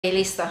Y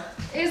listo.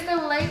 Is the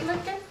light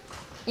looking?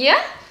 ¿Ya?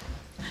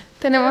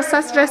 Tenemos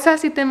las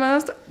fresas y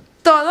tenemos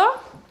todo.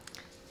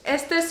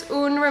 Este es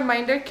un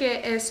reminder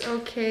que es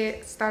ok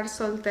estar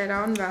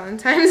soltera en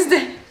Valentine's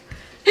Day.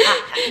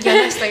 Yo no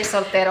estoy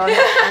solterona.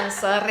 I'm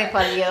sorry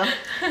for you.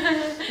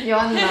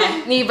 Yo no.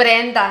 Ni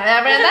Brenda,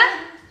 ¿verdad, Brenda?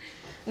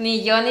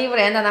 Ni yo ni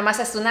Brenda, nada más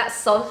es una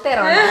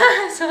solterona.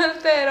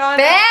 Solterona.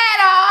 Pero.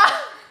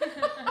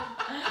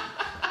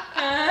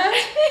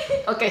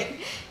 Ok,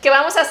 ¿qué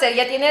vamos a hacer?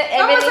 Ya tiene.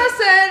 Vamos a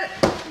hacer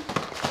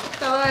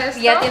todo esto.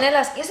 Ya tiene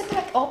las. ¿Qué es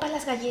para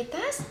las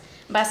galletas?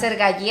 Va a ser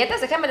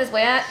galletas. Déjame, les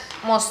voy a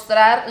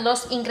mostrar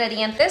los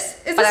ingredientes.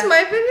 ¿Es this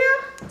my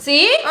video?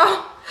 ¿Sí?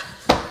 Oh.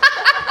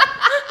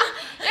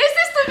 ¡Este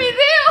es tu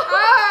video!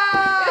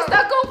 Oh.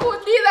 Está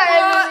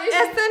confundida.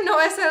 Este no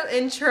es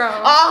el intro.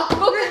 Oh.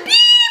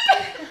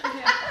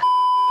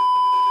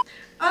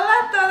 Hola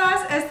a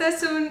todas, este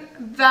es un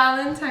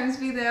Valentine's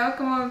video.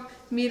 Como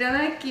miran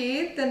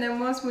aquí,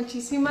 tenemos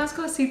muchísimas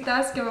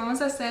cositas que vamos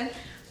a hacer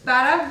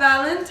para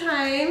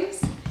Valentine's.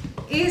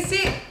 Y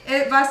sí,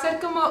 va a ser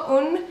como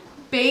un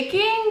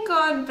baking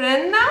con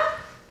Brenda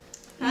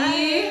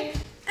y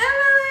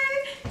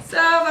Emily. So,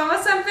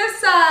 vamos a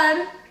empezar.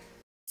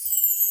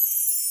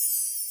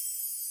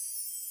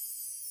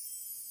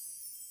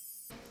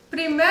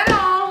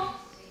 Primero,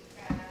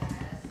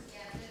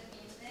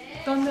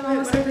 ¿dónde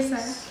vamos a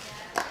empezar?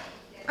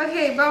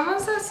 Ok,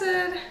 vamos a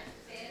hacer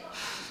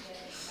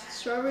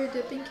strawberry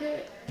dipping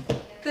kit.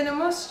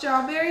 Tenemos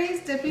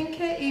strawberries dipping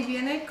kit y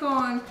viene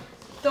con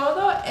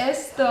todo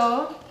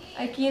esto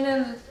aquí en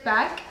el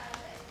back.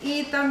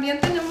 Y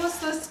también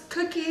tenemos los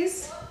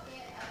cookies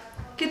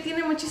que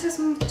tienen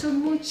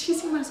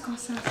muchísimas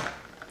cosas.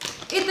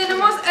 Y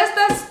tenemos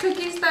estas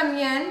cookies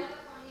también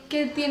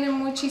que tienen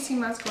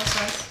muchísimas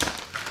cosas.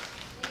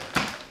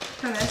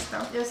 Con esto.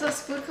 Y eso es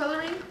food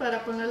coloring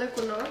para ponerle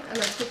color a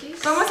las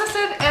cookies. Vamos a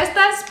hacer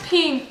estas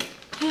pink.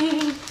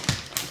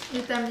 Y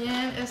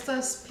también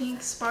estas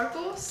pink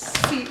sparkles.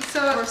 Sí,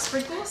 O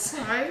sprinkles.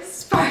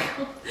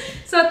 Sparkle.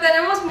 So,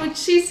 tenemos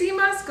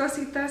muchísimas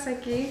cositas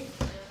aquí.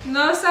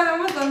 No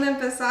sabemos dónde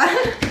empezar.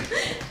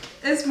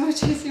 Es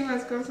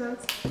muchísimas cosas.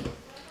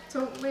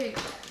 So wait,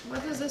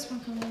 what does this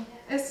one come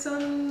in?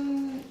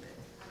 Son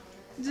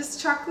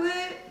just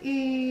chocolate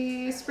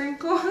y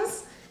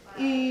sprinkles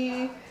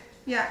y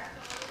yeah.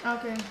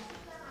 Okay.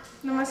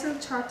 Nomás el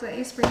chocolate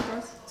y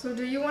sprinkles. So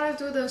do you want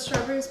to do the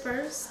strawberries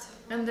first,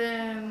 and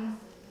then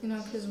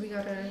because we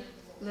gotta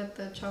let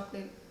the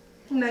chocolate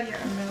No, yeah.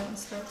 melt and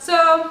stuff. So,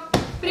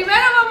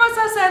 primero vamos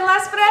a hacer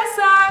las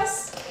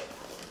fresas.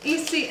 Y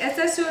sí,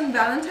 este es un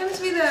Valentine's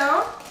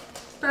video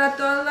para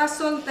todas las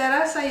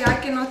solteras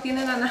allá que no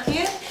tienen a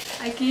nadie.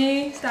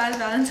 Aquí está el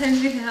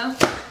Valentine's video.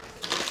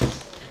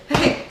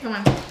 Okay, Come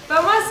on.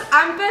 vamos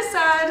a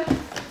empezar.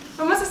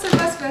 Vamos a hacer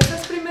las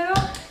fresas primero.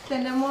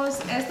 Tenemos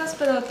estas,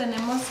 pero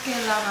tenemos que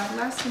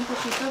lavarlas un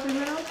poquito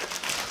primero.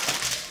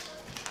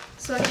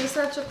 So aquí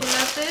está el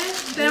chocolate.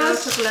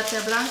 Tenemos chocolate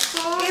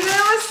blanco. Y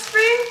tenemos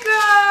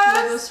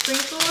sprinkles. Los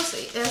sprinkles.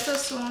 Y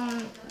estos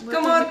son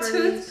Como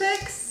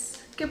toothpicks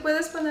que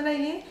puedes poner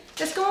allí.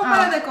 Es como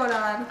para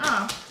decorar.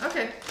 Ah,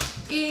 okay.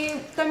 Y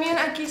también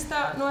aquí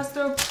está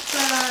nuestro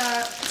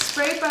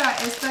spray para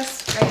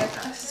estas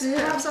galletas. Do you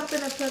have something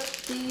to put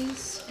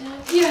these in?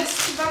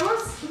 Yes,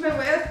 vamos, me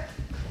voy a...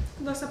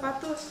 Los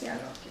zapatos ya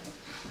no quiero.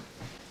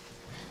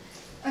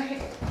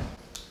 Okay.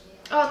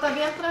 Oh,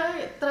 también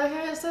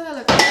traje este de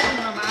la casa de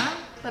mi mamá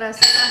para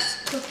hacer las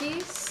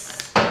cookies.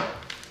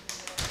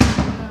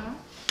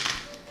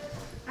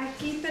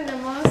 Aquí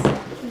tenemos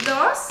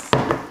dos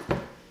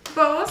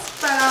bowls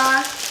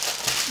para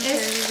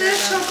este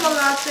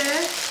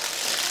chocolate.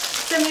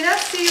 Se mira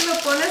si lo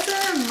pones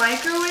en el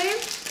microwave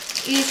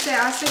y se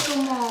hace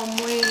como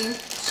muy...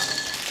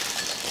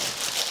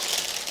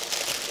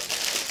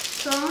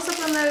 So vamos a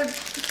poner...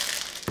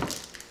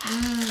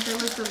 That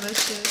was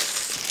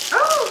delicious.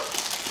 ¡Oh!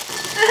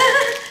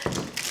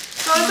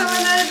 Vamos a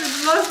poner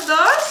los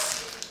dos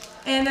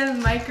en el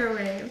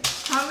microwave.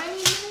 How many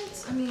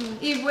minutes? I mean...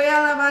 Y voy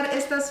a lavar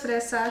estas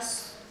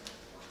fresas.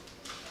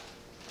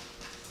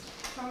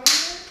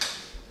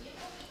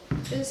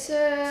 It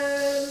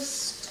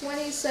says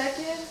 20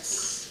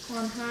 seconds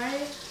on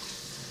high.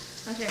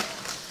 Okay.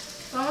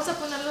 Vamos a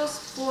ponerlos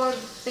por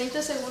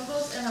 20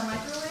 segundos en la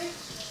microwave.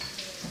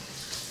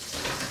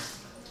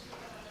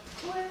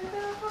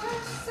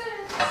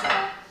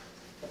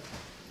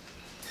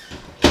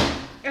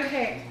 Ok.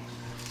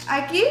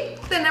 Aquí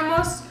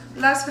tenemos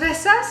las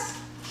fresas.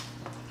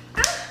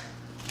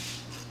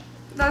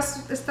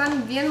 Las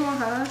están bien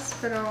mojadas,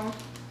 pero...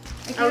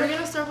 Are we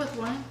gonna start with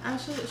one?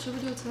 Actually, should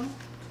we do two?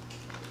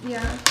 Yeah.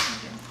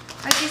 Okay.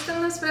 Aquí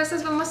están las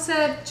fresas. Vamos a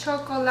hacer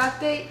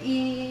chocolate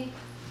y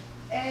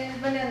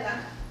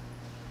vanilla.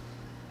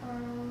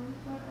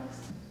 What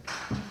else?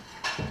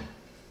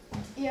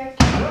 Y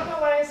aquí, I don't know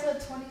why I said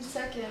 20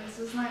 seconds.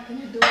 It's not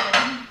gonna do it.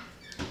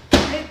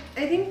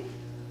 I think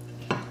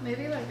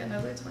Maybe like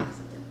another 20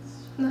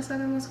 seconds. no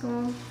sabemos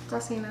cómo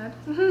cocinar.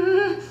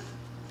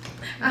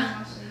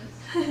 Ah.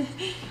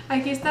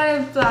 Aquí está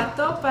el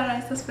plato para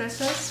estas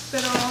fresas,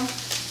 pero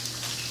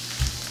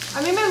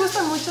a mí me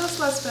gustan mucho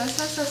las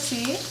fresas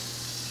así,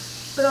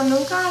 pero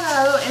nunca he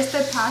agarrado este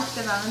pack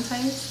de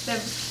Valentine's,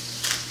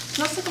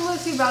 no sé cómo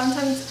decir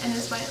Valentine's en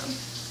español,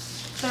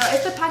 pero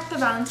este pack de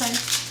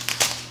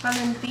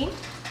Valentín.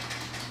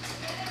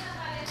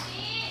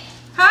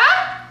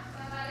 ¿Ah?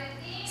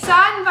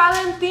 San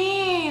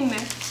Valentin.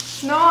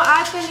 No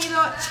ha tenido.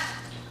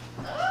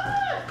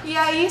 Y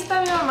ahí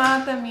está mi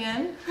mamá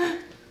también.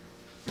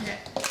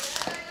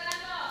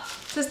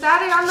 Se está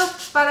arreglando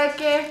para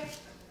qué.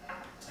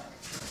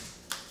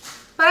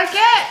 ¿Para qué?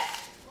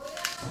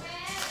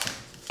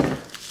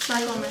 Va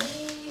a comer.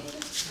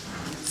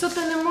 So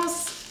tenemos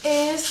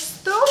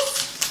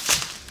estos.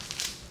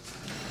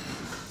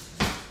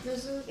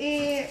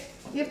 Y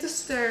you have to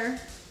stir.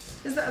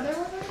 Is the other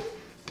one ready?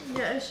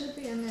 Yeah, it should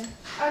be in there.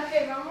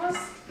 Okay, vamos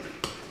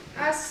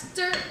a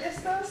stir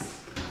estos.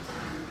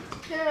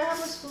 Here, I have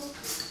a spoon.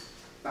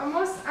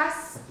 Vamos a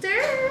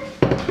stir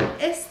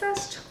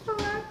estas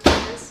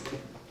chocolates.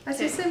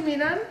 Así se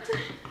miran.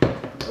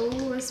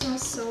 Oh, it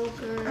smells so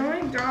good. Oh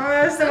my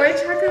gosh, the white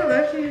chocolate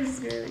lucky is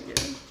really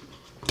good.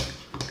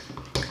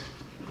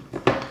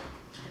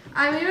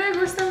 A mí me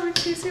gustan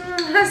muchísimo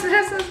las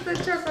fresas de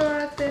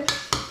chocolate.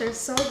 They're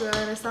so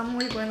good. Están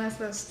muy buenas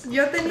las.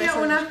 Yo tenía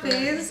una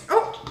phase.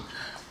 Oh,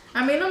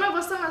 a mí no me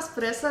gustan las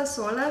fresas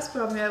solas,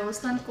 pero me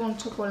gustan con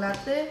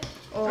chocolate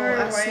o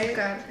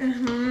azúcar.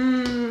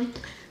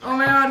 Oh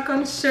my god,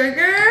 con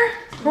sugar.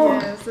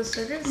 Yes, the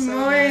sugar is so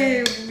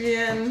Muy good.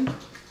 bien.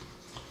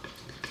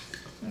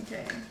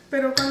 Okay.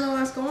 Pero cuando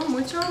las como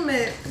mucho,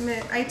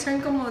 I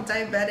turn como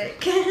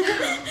diabetic.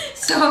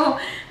 So,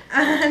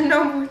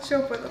 no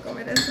mucho puedo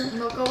comer eso.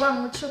 No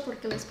coman mucho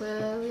porque les puede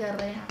dar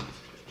diarrea.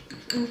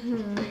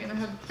 You're gonna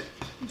have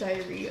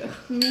diarrhea.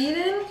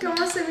 Miren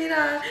cómo se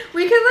mira.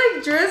 We could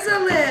like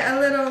drizzle it a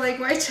little like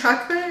white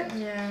chocolate.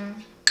 Yeah.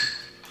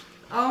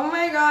 Oh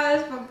my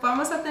gosh,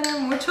 vamos a tener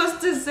muchos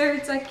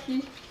desserts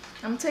aquí.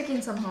 I'm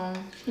taking some home.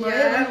 Voy a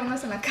Yeah. llevar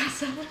unas en la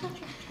casa.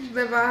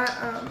 Me va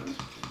a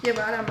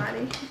llevar a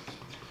Mari.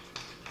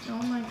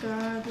 Oh my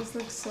god, this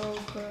looks so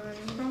good.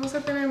 Vamos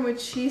a tener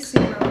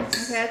muchísimos.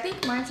 Okay, I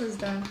think mine is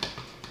done.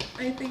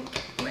 I think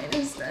mine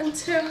is done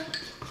too.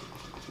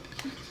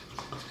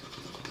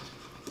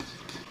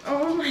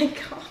 Oh my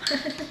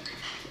god.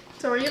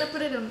 So are you gonna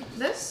put it in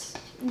this?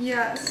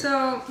 Yeah,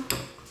 so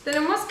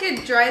tenemos que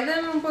dry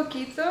them un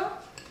poquito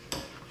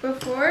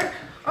before.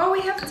 Oh,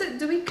 we have to.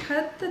 Do we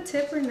cut the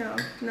tip or no?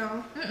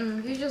 No.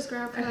 You just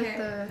grab like Okay.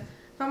 the.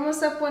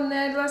 Vamos a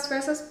poner las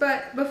fresas,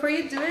 but before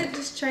you do it,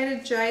 just try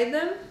to dry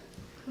them,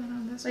 Put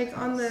on this like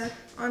on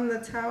the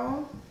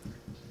towel,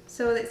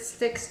 so it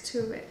sticks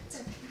to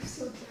it.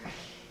 So dry.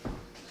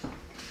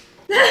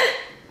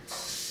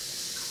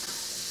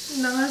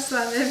 No las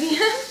lavé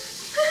bien.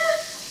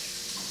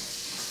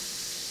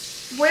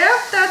 Voy a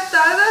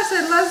tratar de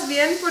hacerlas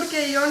bien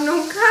porque yo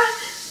nunca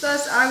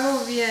las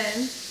hago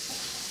bien.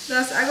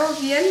 Las hago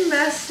bien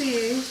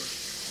messy.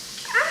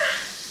 Ah.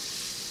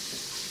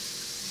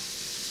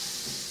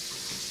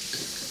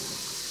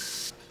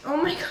 Oh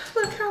my god,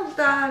 look how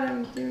bad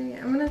I'm doing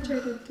it. I'm gonna try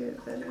to do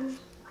it better.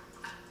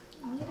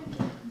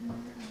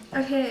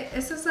 Okay,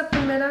 esta es la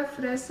primera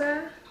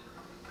fresa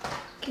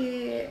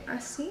que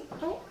así.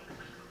 Oh.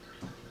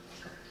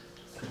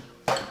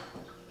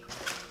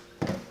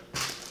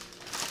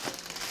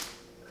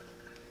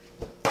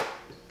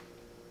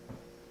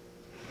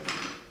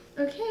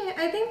 Okay,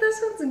 I think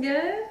this one's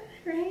good,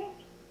 right?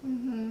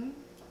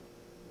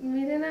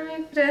 Miren a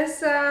mi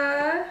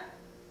fresa.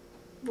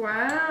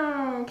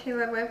 Wow, ok,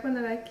 la voy a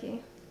poner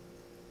aquí.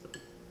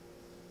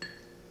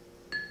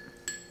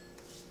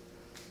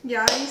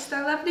 Ya ahí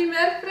está la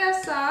primera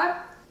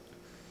fresa.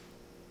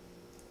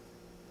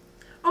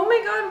 Oh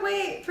my god,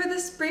 wait, for the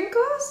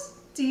sprinkles,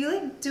 do you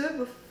like do it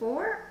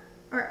before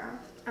or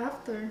after?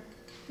 After.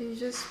 You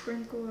just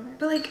sprinkle it.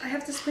 But like, I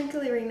have to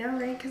sprinkle it right now,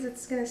 right? Because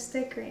it's gonna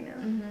stick right now.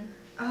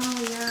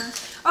 Oh, yeah.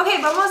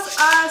 Ok, vamos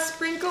a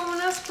sprinkle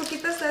unas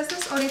poquitas de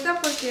estas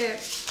ahorita porque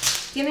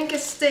tienen que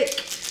stick.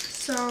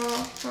 So,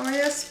 voy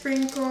a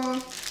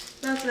sprinkle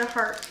that's the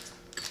heart.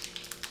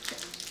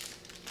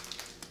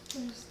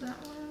 There's that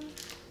one.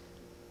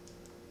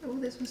 Oh,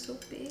 this one's so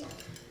big.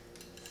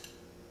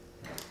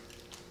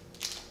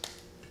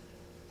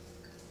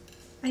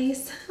 Ahí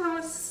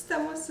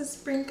estamos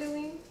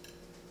sprinkling.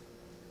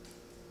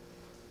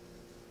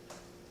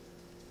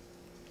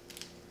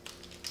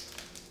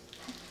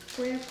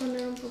 Voy a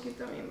poner un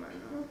poquito a mi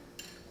mano.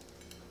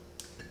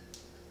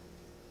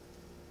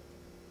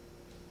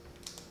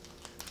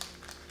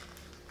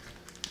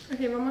 Ok,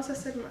 vamos a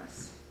hacer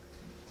más.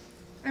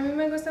 A mí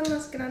me gustan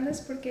las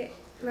grandes porque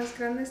las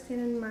grandes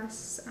tienen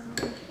más,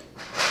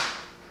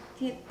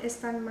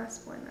 están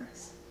más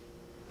buenas.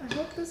 I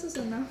hope this is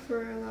enough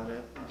for a lot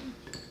of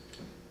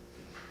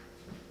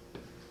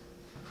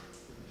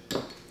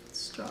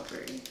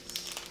strawberries.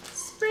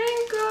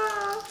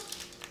 Sprinkle.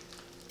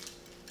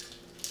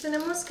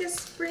 Tenemos que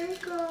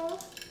sprinkle.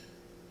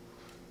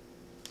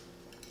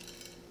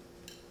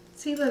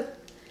 See, look.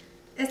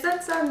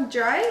 Estas son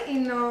dry y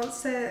no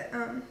se,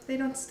 they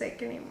don't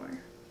stick anymore.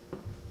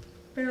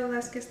 Pero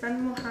las que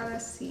están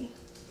mojadas sí.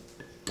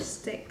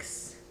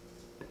 Sticks.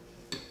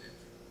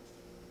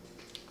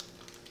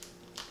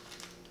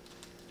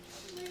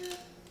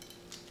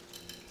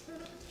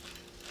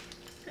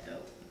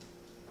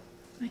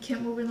 I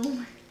can't move it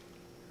over.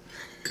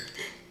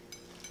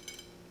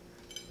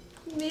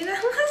 Mira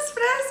las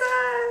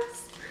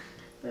fresas.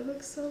 They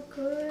look so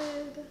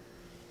good.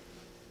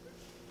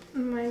 Oh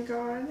my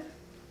god.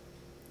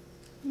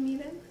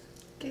 Miren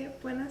qué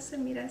buena se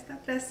mira esta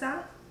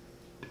fresa.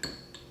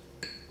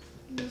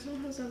 This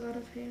one has a lot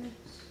of hair.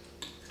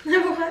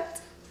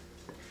 What?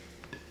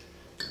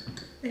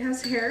 It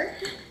has hair?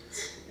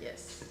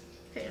 Yes,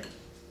 hair.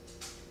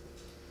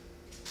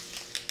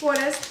 Con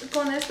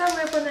esta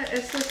voy a poner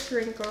estos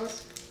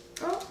sprinkles.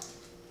 Oh.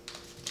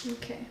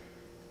 Okay.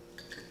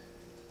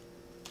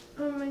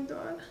 Oh my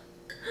god.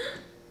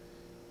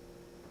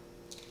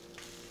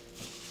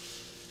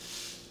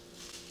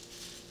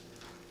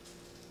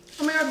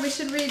 Oh my god, we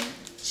should read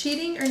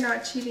cheating or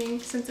not cheating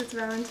since it's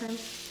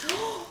Valentine's.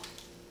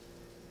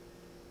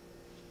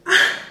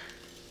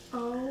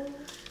 Oh.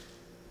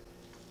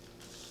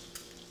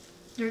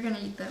 You're gonna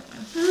eat that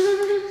one.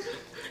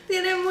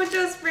 Tiene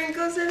muchos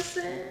sprinkles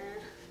ese.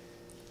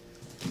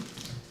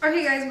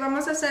 Okay guys,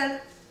 vamos a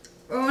hacer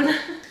un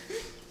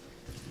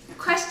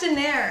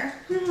questionnaire.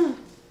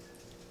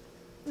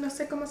 No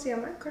sé cómo se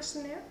llama,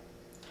 questionnaire.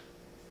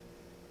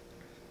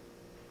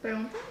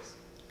 ¿Preguntas?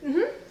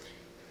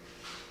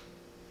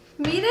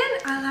 Miren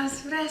a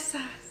las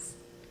fresas.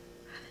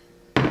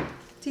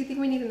 Do you think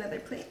we need another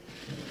plate?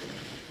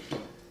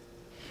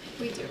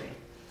 We do it.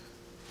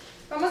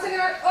 Vamos a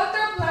llevar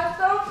otro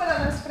plato para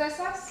las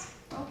fresas.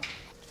 Oh.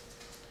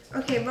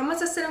 Ok,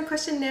 vamos a hacer un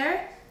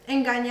questionnaire.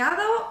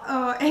 ¿Engañado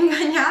o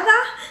engañada?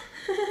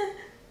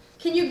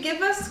 Can you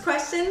give us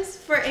questions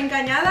for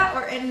engañada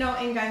or no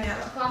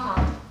engañado? ¿Cómo?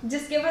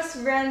 Just give us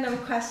random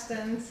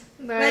questions.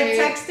 Like- Like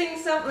texting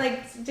some,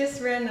 like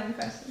just random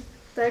questions.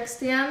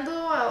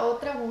 Texteando a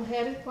otra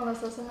mujer cuando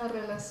estás en una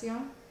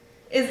relación.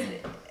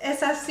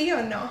 ¿Es así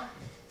o no?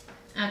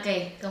 Ok,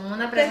 como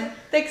una pregunta.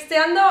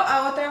 Texteando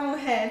a otra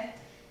mujer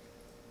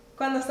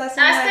cuando estás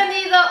en ¿Has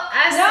tenido...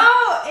 No,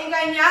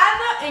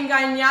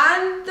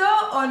 engañando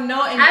o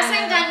no engañando. ¿Has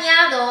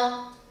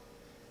engañado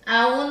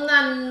a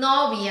una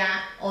novia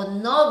o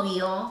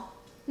novio?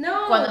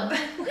 No. Cuando...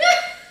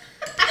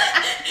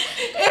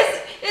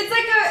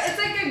 It's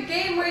like a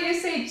game where you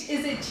say, is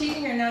it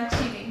cheating or not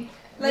cheating?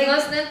 Like, No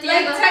like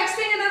entiendo.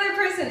 texting another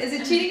person, is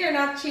it cheating or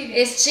not cheating?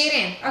 It's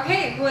cheating.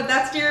 Okay, well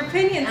that's your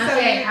opinion. So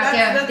Okay,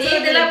 that's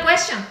okay. The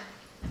question.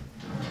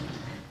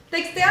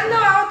 Texteando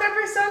a otra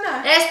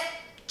persona. Es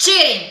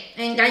cheating,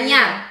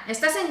 engañar.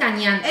 Estás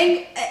engañando.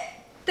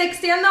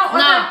 Texteando a otra.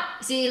 No,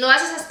 si lo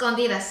haces a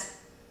escondidas.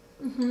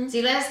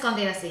 Si lo haces a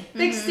escondidas, sí.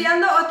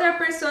 Texteando a otra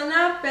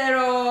persona,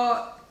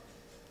 pero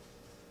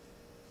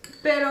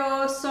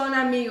son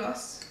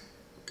amigos.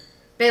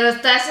 Pero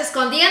estás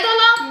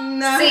escondiéndolo,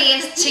 No. sí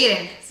es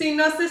cheating. Si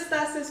no te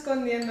estás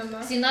escondiendo,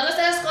 ¿no? Si no lo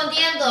estás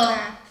escondiendo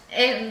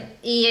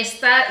y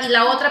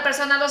la otra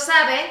persona lo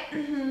sabe,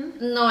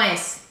 no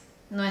es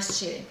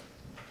cheating.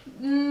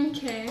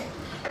 Okay.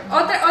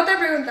 Otra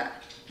pregunta.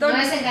 No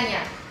es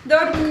engañar.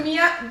 Dormir.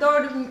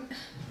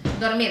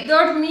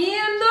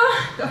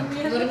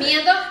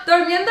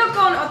 Durmiendo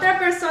con otra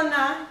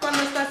persona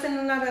cuando estás en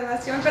una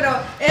relación, pero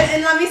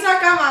en la misma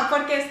cama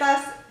porque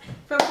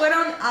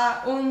fueron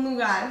a un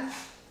lugar.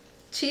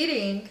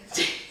 Cheating.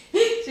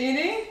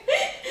 ¿Cheating?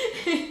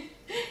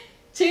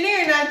 ¿Cheating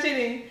o no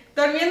cheating?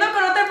 Durmiendo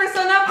con otra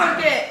persona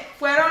porque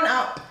fueron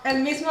al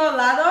mismo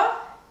lado,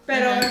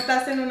 pero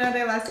estás en una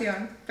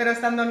relación, pero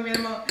están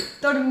durmiendo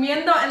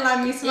en la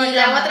misma ¿Y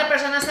cama. la otra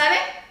persona sabe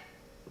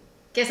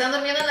que están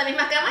durmiendo en la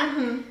misma cama?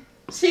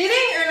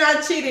 ¿Cheating or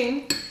not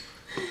cheating?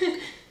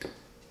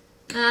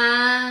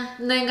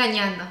 No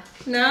engañando.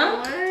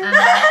 No?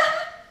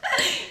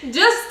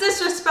 Just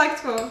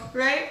disrespectful,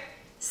 right?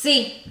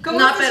 Sí. ¿Cómo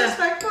no, es pero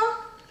disrespectful?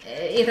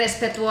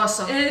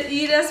 irrespetuoso.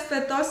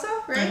 Irrespetuoso,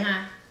 right?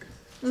 Ajá.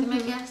 ¿Sí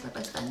me quedas la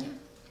pestaña?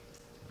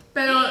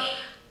 Pero en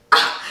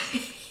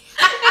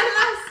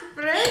las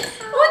fresas.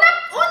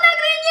 ¡Una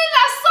greña en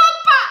la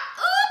sopa!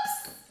 ¡Ups!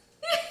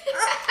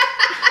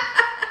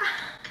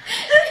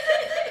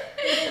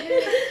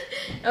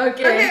 Ok.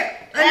 Okay,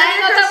 Ay,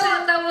 no another question.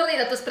 está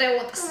aburrido tus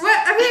preguntas.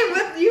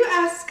 What you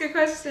ask a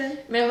question.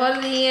 Mejor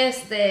di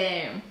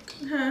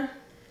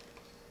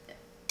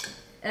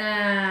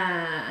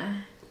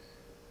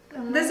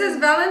This is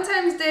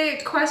Valentine's Day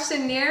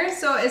questionnaire,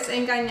 so es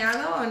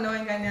engañado o no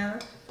engañado.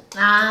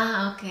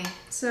 Ok.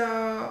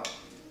 So,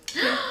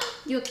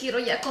 Yo quiero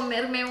ya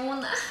comerme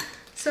una.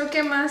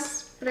 ¿qué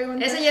más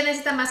preguntas? Eso ya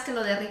necesita más que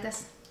lo de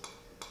Ritas.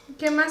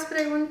 ¿Qué más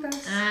preguntas?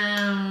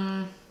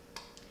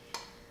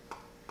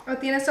 ¿O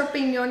tienes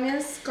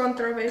opiniones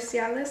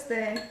controversiales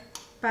de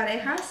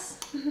parejas?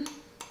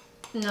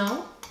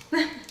 No.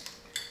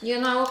 Yo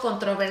no hago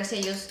controversia,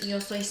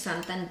 yo soy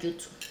santa en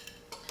jutsu.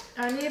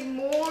 I need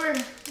more.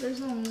 There's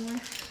no more.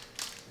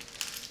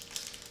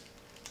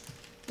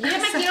 Yo ya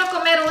me quiero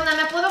comer una.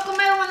 ¿Me puedo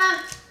comer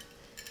una?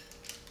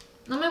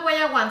 No me voy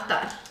a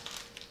aguantar.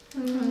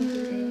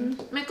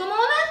 ¿Me como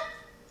una?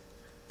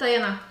 Todavía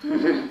no.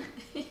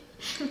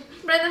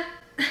 Brenda,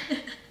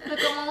 ¿me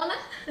como una?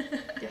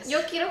 Yes.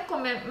 Yo quiero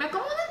comer. ¿Me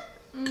como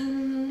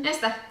una?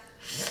 Esta.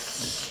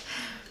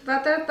 Va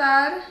a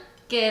tratar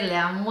Que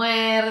la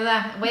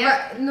muerda. Voy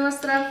a...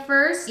 nuestra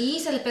first. Y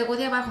se le pegó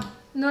de abajo.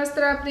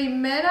 Nuestra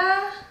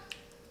primera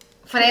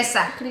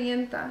Fresa.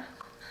 clienta.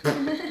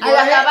 ¿A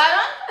la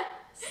lavaron?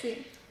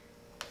 Sí.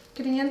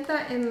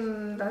 Clienta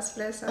en las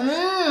fresas.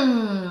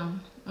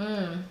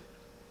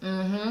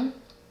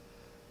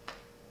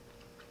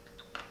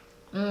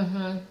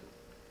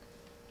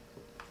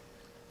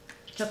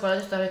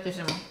 Chocolate está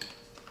riquísimo.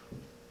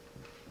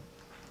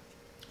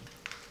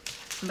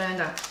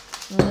 Venga,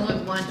 muy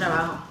buen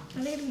trabajo. I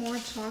need more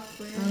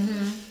chocolate.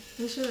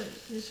 You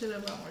should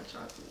have bought more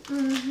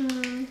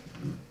chocolate.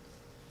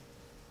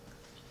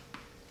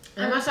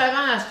 Además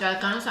salgan las que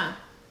alcanzan.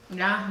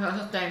 Ya,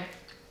 eso está.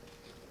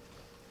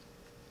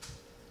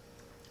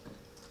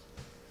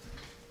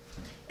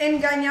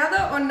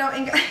 ¿Engañado o no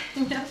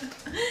engañado?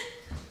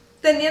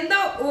 Teniendo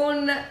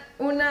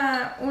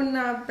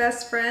una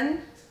best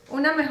friend,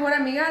 una mejor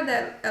amiga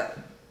del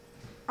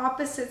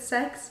opposite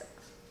sex.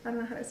 I don't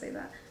know how to say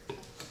that.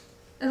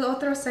 El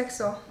otro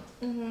sexo.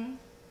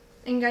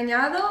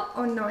 ¿Engañado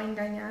o no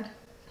engañar?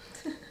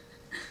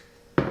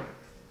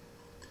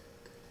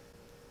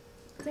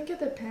 I think it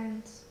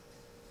depends.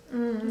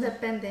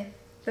 Depende.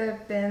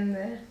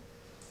 Depende.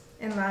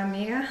 En la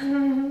amiga.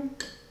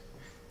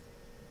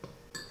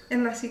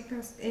 En la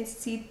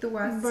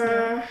situación.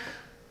 Bruh.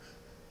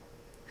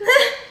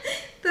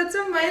 That's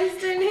what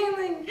mine's turning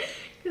like.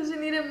 Because you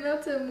need to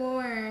melt it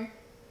more.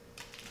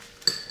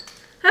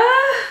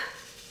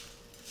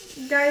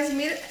 Guys,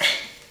 mira.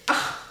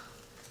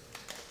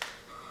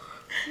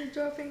 You're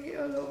dropping it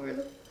all over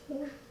the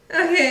floor.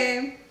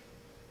 Okay.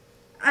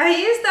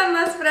 Ahí están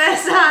las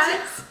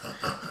fresas.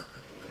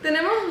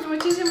 Tenemos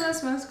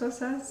muchísimas más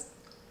cosas.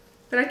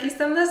 Pero aquí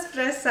están las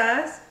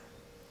fresas.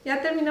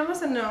 ¿Ya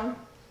terminamos o no?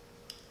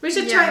 We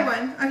should try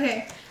one.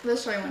 Okay.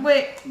 Let's try one.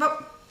 Wait,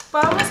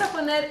 vamos a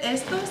poner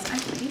estos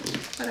aquí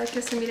para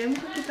que se miren un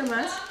poquito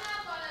más.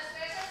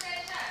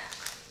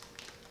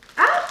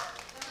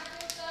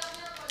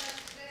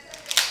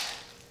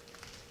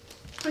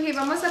 Ok,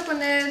 vamos a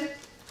poner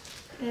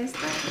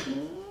esta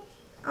aquí.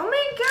 Oh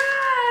my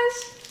gosh!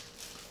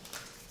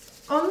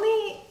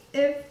 Only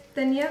if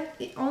tenía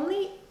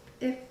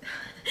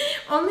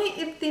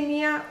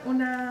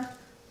una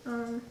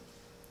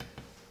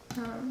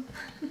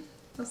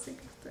no sé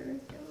qué estoy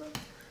diciendo.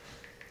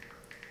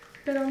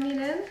 Pero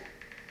miren,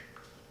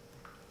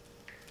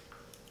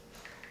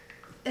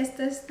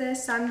 este es de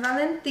San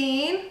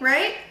Valentin,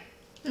 right?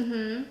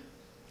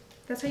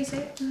 That's how you say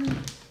it.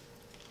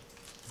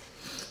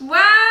 ¡Wow!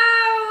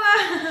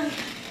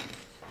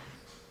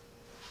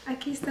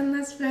 Aquí están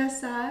las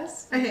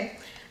fresas. Okay.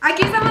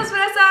 Aquí están las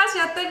fresas,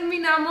 ya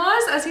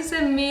terminamos. Así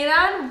se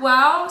miran.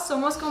 ¡Wow!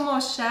 Somos como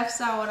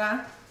chefs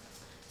ahora.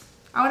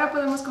 Ahora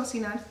podemos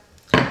cocinar.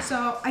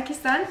 So, aquí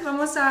están.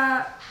 Vamos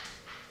a...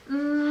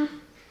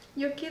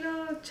 yo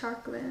quiero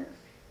chocolate.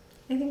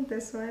 I think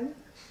this one.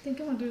 I think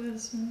I'm gonna do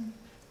this one.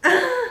 They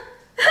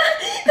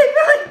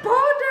feel like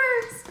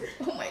boulders!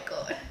 Oh my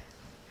god.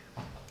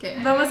 Okay.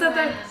 Vamos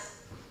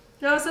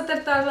a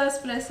tratar las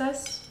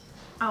fresas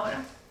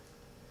ahora.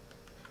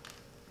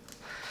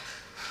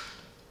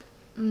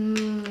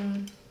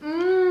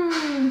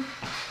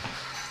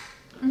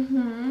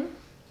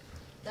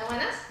 ¿Están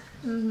buenas?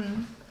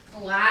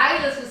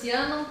 ¡Guay! Les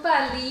pusieron un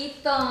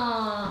palito.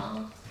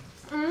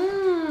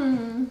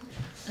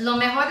 Lo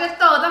mejor de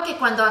todo que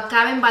cuando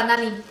acaben van a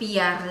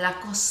limpiar la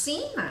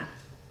cocina.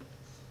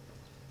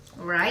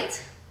 Right?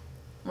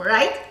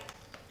 Right?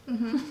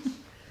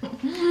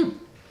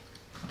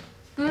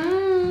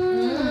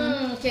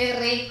 ¡Qué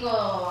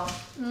rico!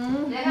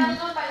 Déjame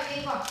un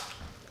palito.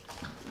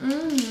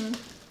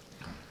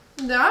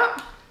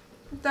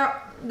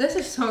 This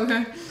is so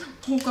good.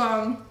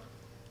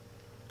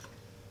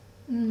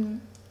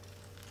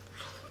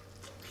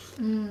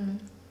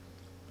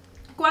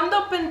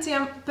 ¿Cuándo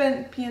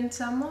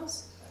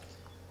pensamos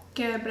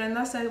que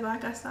Brenda se va a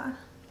casar?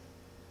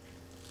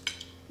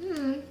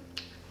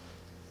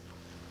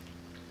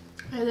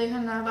 Ahí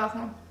déjenla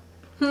abajo.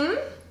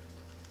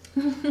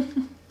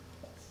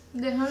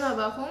 Déjenla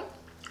abajo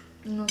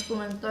en los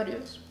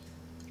comentarios.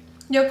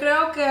 Yo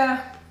creo que...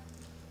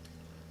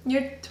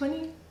 You're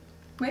 20?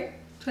 Wait,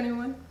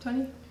 21?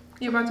 20?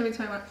 You're about to be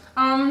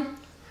 21.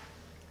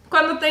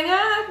 Cuando tenga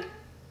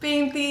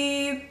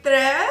 23,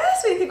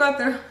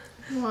 24.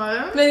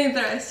 What?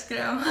 23,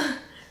 creo.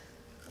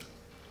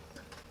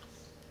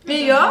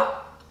 ¿Y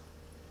yo?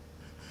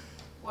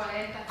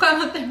 40.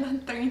 Cuando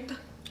tenga 30.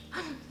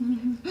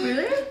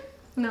 Really?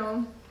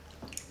 No.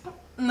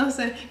 No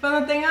sé.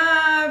 Cuando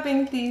tenga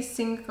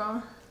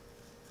 25.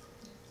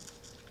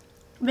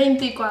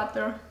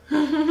 24.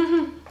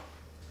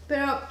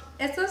 Pero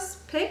estos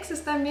pics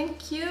están bien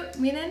cute.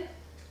 Miren.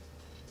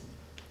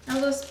 A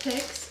los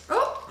pics.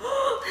 ¡Oh!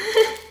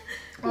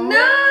 Oh.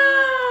 No!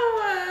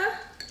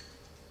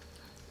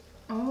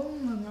 Oh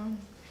my god.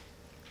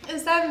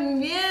 Están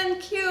bien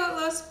cute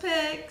los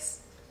pigs.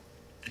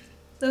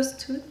 Los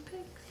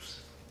toothpicks.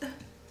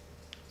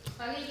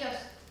 Palillos.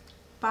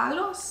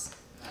 Palos.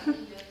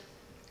 Palillos.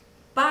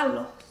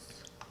 Palos.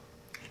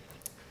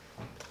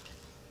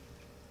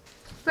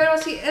 Pero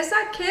si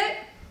esa kit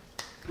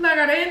la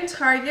agarré en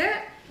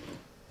Target.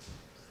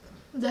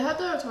 They have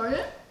the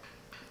Target?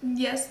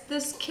 Yes,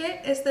 this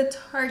kit is the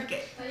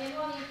Target. Está bien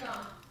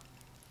bonito.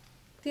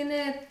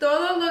 Tiene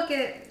todo lo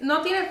que...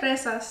 No tiene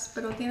fresas,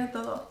 pero tiene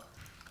todo.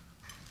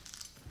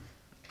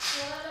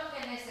 Todo lo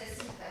que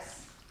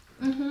necesitas.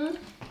 Ujú.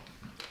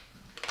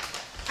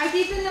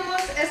 Aquí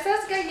tenemos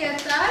estas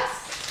galletas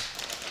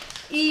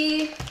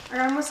y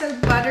hagamos el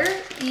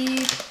butter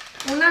y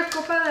una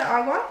copa de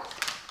agua.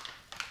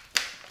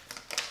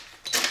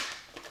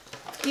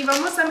 Y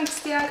vamos a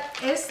mixtear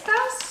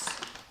estas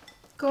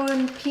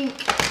con pink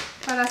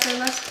para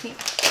hacerlas pink.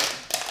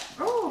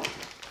 Oh.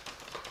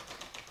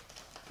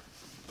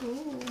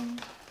 Ooh,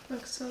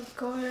 looks so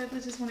good. I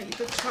just want to eat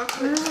the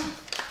chocolate.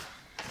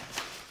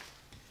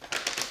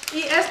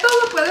 Y esto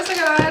lo puedes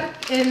agarrar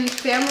en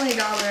Family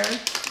Dollar,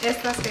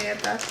 estas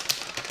galletas.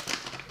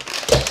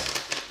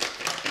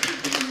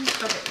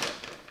 Okay.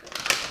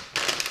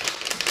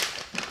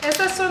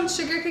 Estas son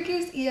sugar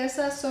cookies y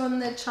esas son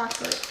de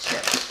chocolate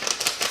chip.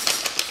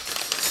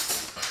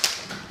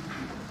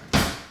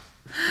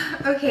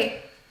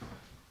 Okay.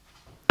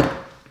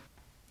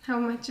 How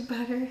much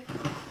butter?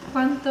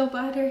 ¿Cuánto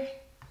butter?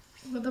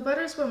 But the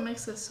butter is what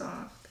makes it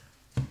soft.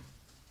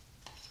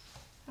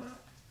 Wow.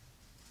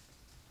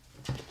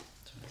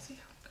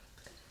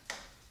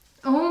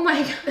 Oh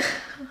my god.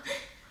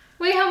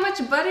 Wait, how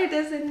much butter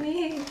does it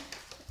need?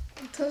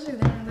 I told you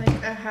then,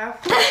 like a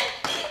half.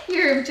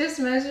 You're just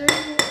measuring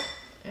it?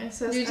 It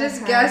says You're a just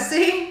half.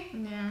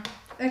 guessing? Yeah.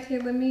 Okay,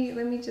 let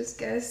me just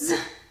guess.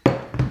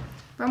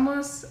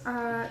 Vamos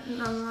a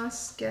nada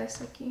más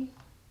guess aquí.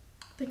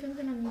 I think I'm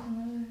gonna need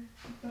more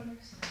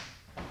butters.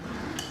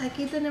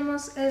 Aquí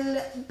tenemos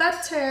el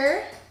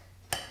butter.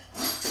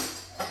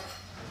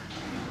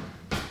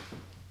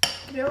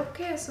 Creo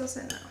que eso es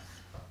enough.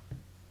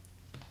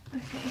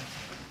 Okay.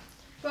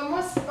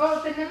 Vamos,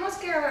 oh, tenemos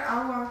que agarrar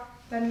agua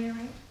también,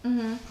 right?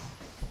 Mm-hmm.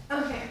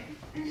 Okay.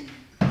 Aquí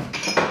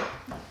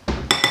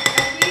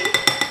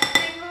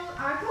tengo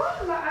agua,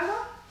 la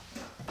agua.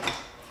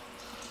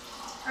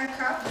 A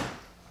cup.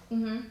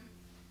 Mm-hmm.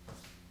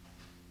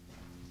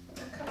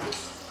 A cup is,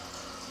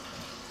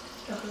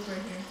 Cup is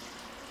right here.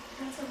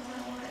 that's a lot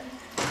of water.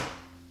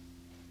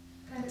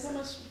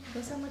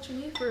 That's how much you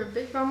need for a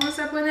big. Vamos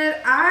a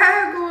poner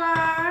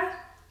agua.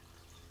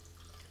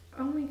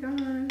 Oh my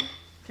god.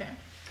 Okay.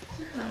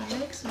 Now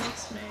mix.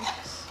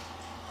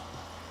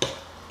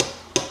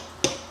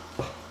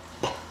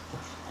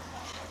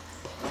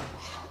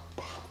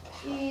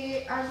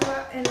 Y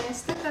agua en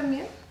este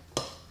también.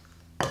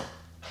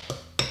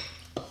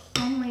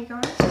 Oh my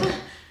gosh.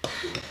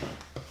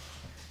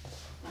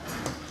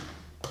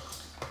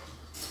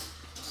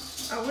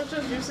 I would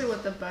just usually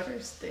with the butter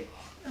stick.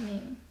 I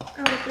mean,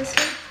 Oh, this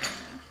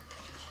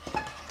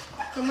one.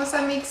 Vamos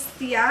a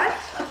mixtear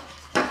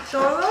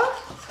todo.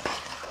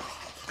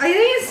 I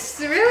think it's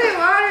really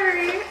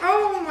watery.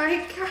 Oh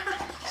my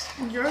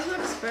gosh. yours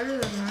looks better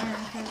than mine.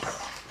 'Cause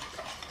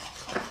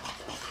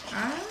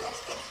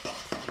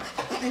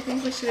I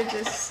think we should have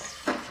just...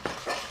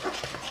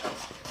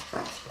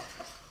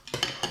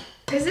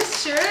 Is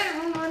this sure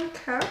in 1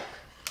 cup?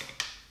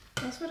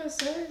 that's what it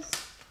says.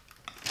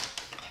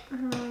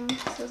 It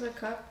says a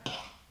cup.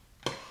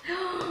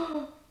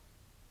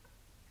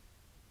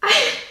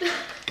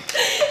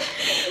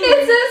 It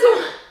says...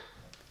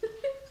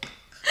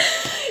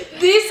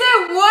 Dice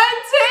 1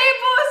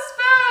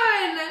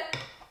 tablespoon!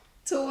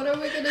 So what are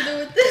we gonna do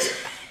with this?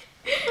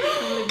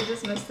 Oh, you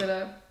just messed it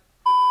up.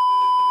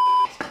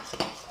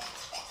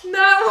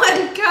 Not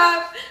 1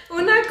 cup.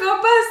 Una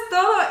copa es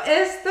todo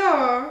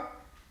esto.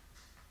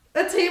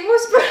 A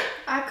tablespoon.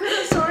 I could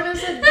have sworn it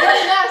said,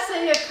 did not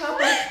say a cup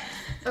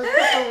of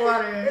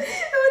water.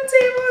 A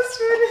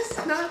tablespoon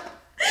is not.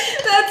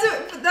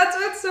 That's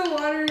what's so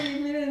watery.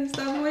 Miren,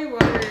 está muy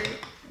watery.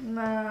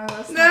 No,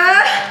 that's Nah.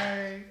 not gonna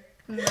work.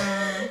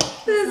 No.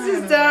 This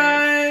is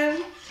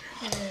done.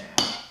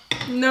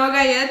 Yeah. No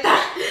galleta.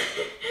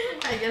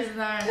 I guess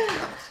not.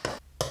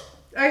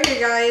 Okay,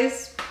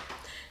 guys.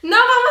 No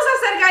vamos a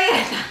hacer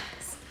galletas.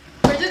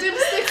 We're just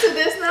gonna stick to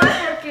this now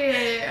porque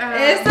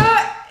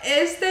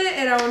Este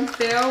era un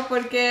fail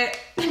porque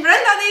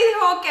Brenda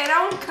dijo que era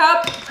un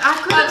cup I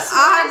agua.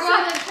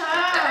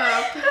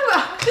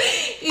 cup.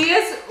 Y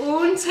es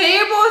un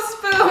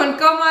tablespoon,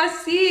 como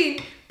así,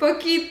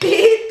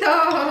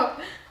 poquitito.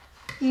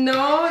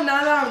 No,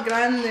 nada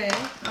grande.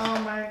 Oh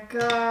my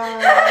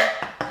god.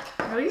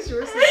 At least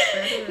yours is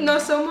better. No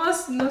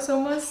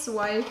somos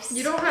wives.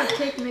 You don't have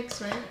cake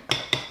mix, right?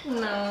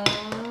 No,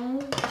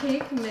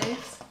 cake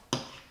mix.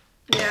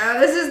 Yeah,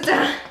 this is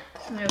done.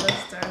 Yeah,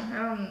 that's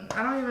done.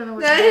 I don't even know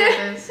what to do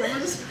with this. I'm gonna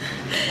just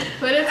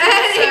put it to the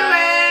side.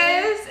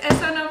 Anyways,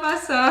 eso no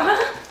pasó.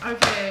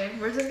 Okay,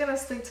 we're just gonna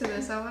stick to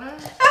this ahora.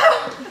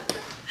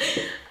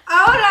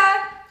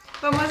 Ahora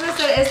vamos a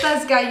hacer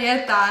estas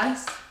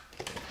galletas.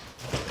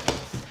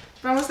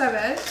 Vamos a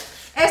ver.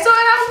 Eso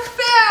era un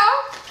feo.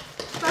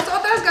 Las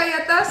otras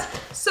galletas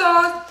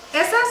son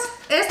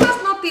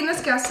estas no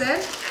tienes que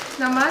hacer.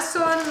 Nada más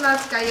son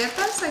las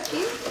galletas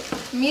aquí.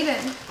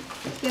 Miren,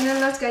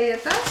 tienen las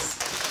galletas.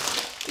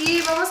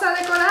 Y vamos a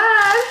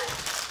decorar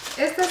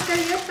estas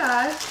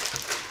galletas.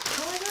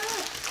 Oh my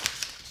god.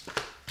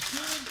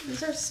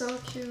 These are so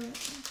cute.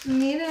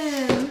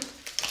 Miren.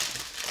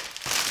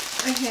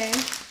 Okay.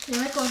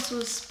 Viene con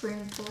sus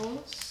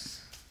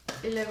sprinkles.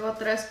 Y luego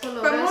 3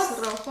 colores,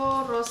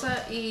 rojo,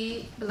 rosa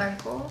y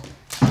blanco.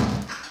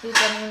 Y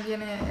también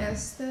viene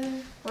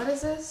este. What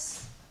is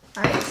this?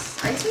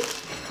 Icing?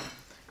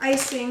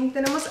 Icing.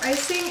 Tenemos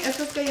icing,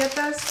 estas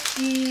galletas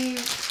y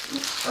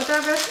otra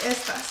vez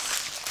estas.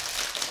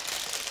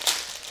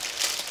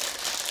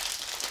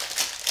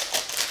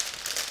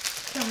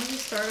 Can we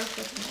start off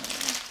with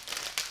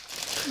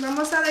more?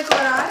 Vamos a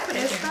decorar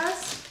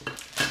estas.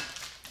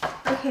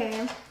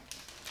 Okay.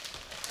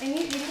 We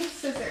need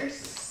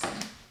scissors.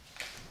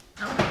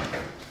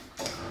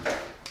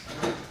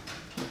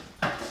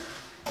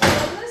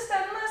 ¿Dónde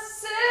están las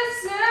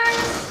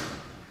scissors?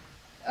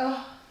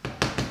 Oh,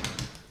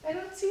 I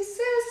don't see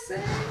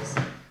scissors.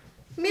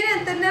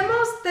 Miren,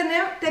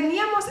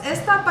 teníamos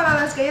esta para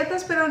las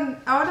galletas, pero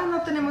ahora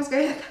no tenemos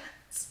galletas.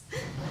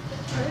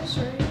 Are you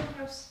sure you don't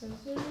have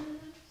scissors?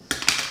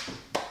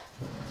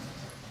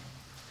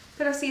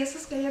 Pero si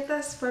esas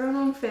galletas fueron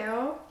un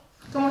feo,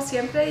 como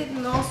siempre,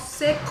 no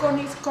sé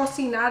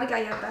cocinar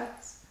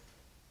galletas.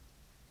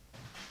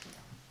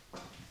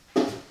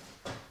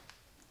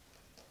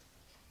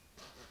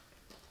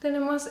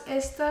 Tenemos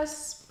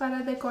estas para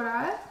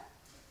decorar.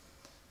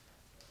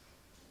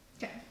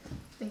 Okay,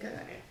 I think I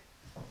got it.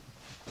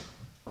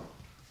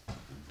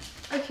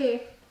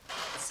 Ok,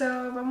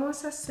 so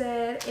vamos a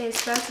hacer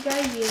estas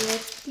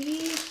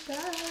galletitas.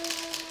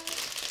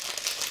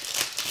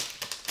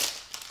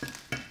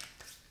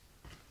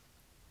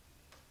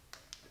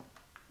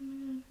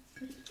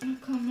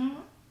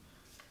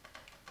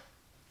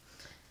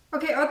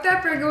 Ok,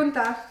 otra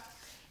pregunta.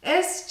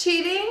 ¿Es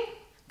cheating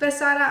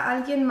besar a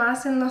alguien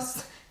más en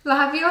los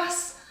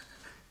labios?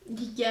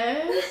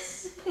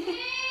 Yes.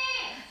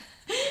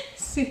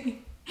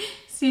 Sí,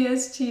 sí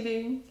es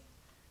cheating.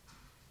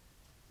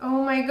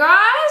 Oh my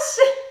gosh!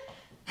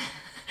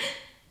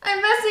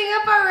 I'm messing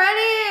up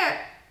already!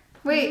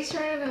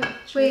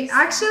 Wait,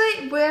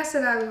 actually, voy a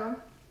hacer algo.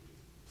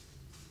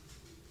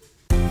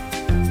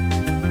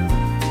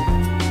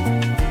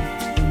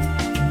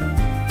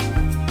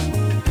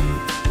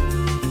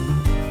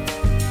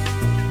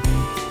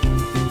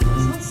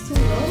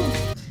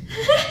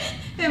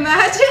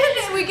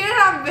 Imagine we get it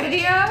on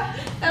video.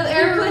 El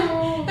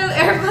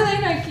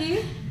airplane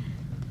aquí.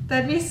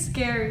 That'd be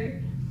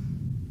scary.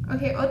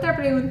 Okay, otra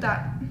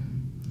pregunta.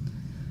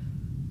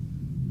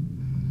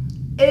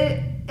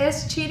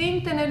 ¿Es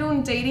cheating tener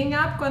un dating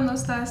app cuando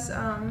estás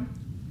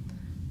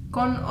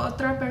con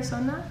otra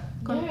persona?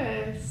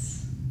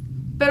 Yes.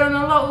 Pero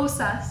no lo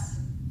usas.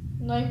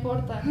 No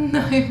importa.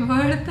 No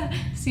importa.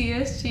 Sí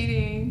es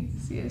cheating.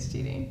 Sí es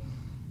cheating.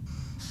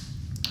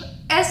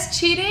 ¿Es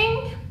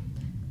cheating?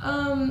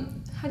 How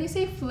do you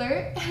say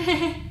flirt?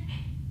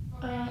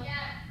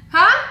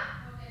 ¿Huh?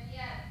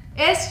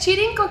 ¿Es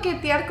cheating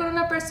coquetear con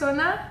una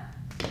persona,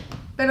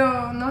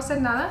 pero no hacer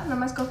nada, nada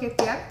más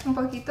coquetear un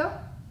poquito?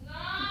 No.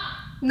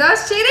 ¿No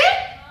es cheating?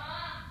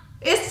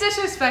 No. It's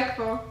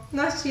disrespectful.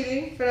 No es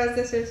cheating, pero es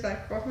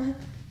disrespectful.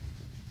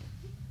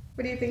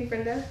 What do you think,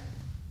 Brenda?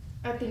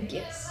 I think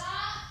yes.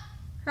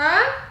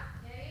 Huh?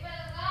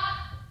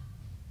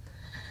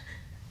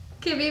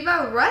 Que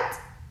viva el what?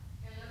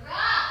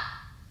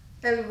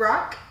 El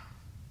rock?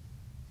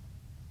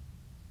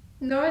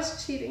 No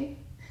es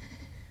cheating.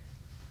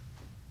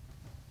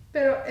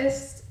 Pero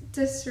es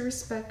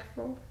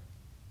disrespectful.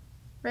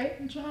 Right?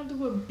 I'm trying to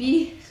do a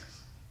B.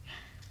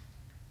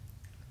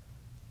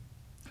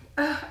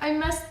 I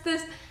messed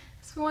this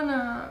one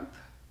up.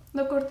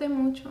 Lo corté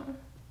mucho.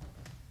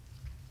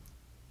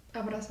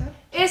 ¿Abrazar?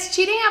 ¿Es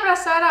cheating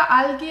abrazar a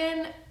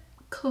alguien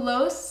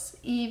close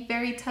y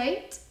very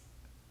tight?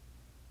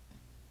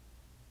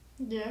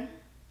 Yeah.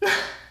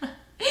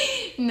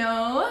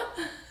 No.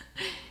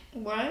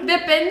 Why?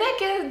 Depende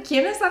de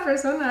quién es la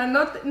persona.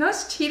 No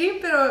es cheating,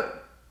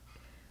 pero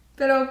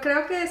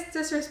creo que es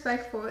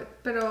disrespectful.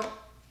 Pero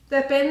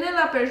depende de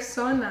la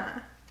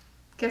persona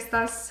que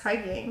estás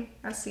hugging,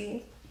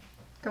 así,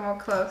 como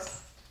close.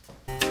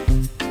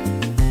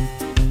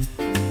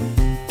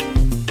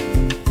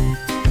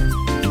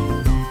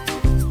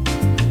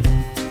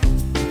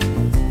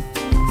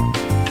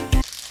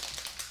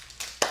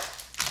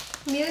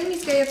 Miren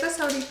mis galletas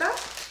ahorita,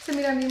 se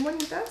miran bien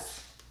bonitas.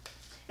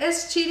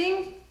 ¿Es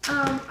cheating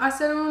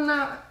hacer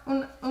una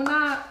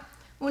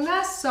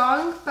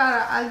song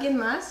para alguien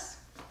más?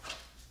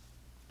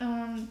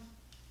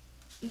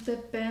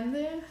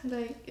 Depende,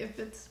 like if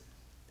it's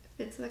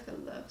like a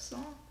love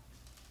song.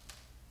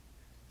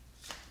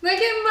 Look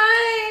at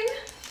mine!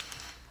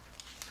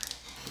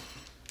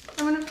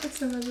 I'm gonna put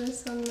some of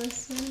this on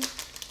this one.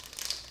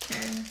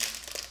 Okay.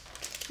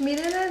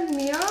 Miren el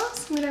mío,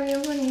 mira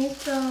bien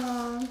bonito.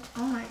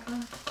 Oh my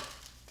god.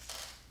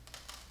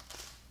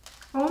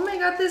 Oh my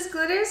god, this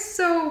glitter is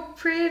so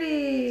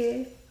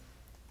pretty.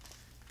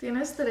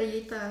 Tiene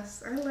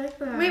estrellitas. I like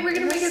that. Wait, we're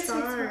gonna make it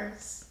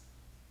stars.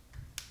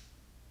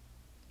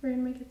 We're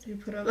gonna make it You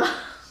put it up.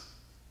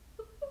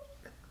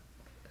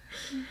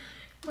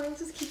 Mine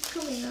just keeps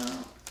coming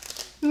out.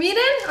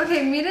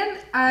 Miren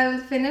al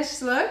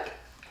finished look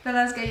de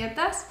las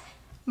galletas.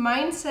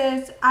 Mine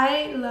says,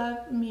 I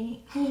love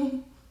me.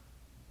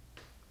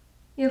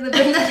 Y el de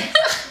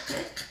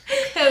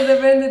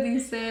Brenda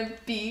dice,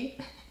 B.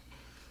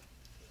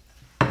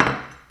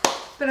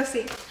 Pero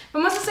sí,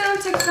 vamos a hacer un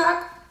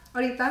TikTok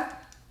ahorita.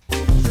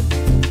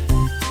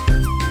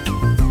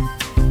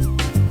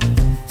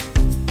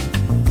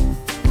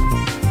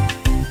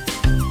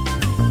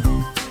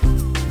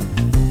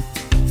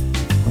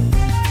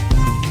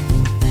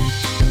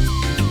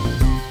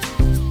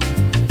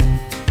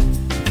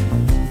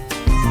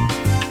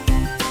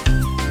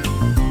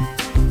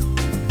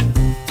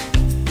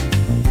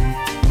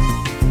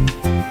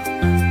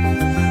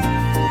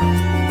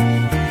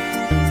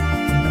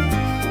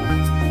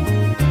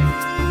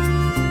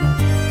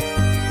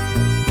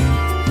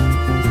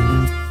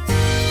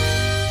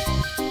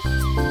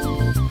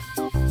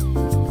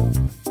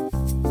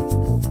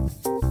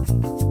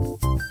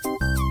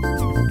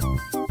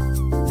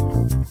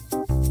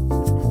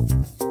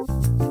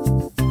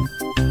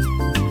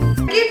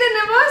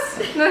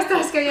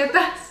 Nuestras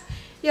galletas.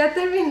 Ya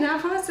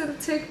terminamos el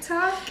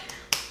TikTok.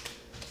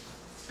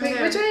 Wait,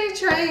 Okay. which one are you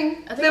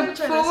trying? I think I'm The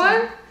trying full this one?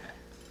 one.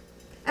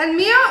 El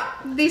mío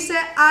dice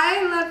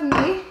I love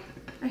me.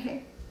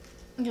 Okay.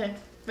 Okay,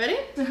 ready?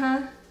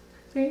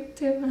 3,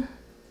 2, 1.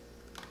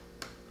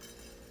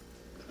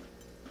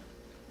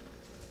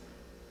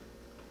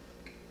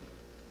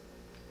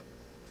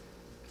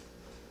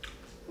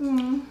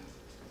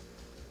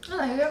 I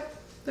like it.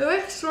 They're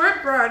like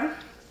shortbread.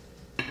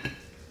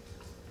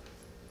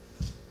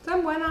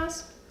 Están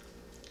buenas.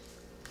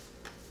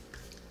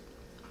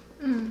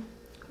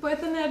 Voy a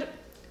tener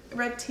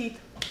red teeth.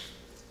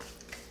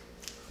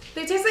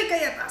 They taste like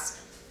galletas.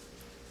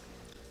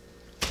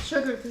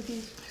 Sugar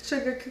cookies.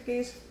 Sugar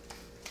cookies.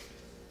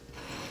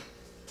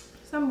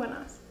 Están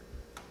buenas.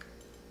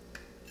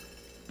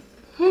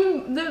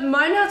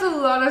 Mine has a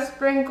lot of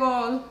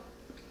sprinkles.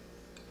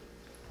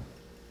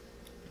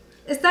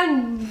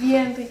 Están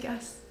bien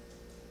ricas.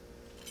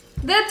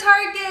 De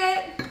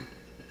Target.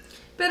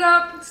 Pero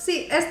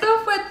sí, esto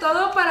fue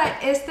todo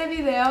para este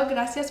video.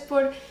 Gracias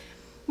por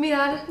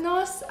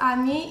mirarnos a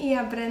mí y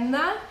a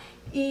Brenda.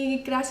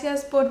 Y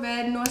gracias por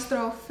ver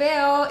nuestro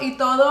feo y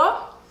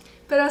todo.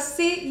 Pero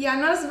sí, ya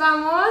nos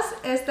vamos.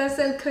 Este es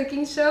el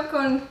cooking show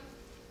con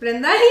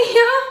Brenda y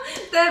yo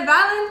de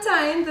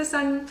Valentine, de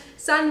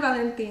San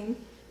Valentin.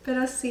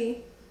 Pero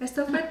sí,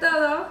 esto fue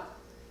todo.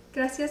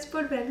 Gracias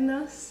por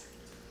vernos.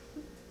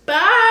 Bye!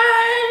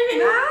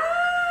 Bye!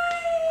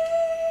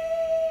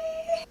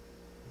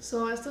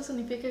 So, ¿esto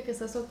significa que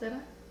estás soltera?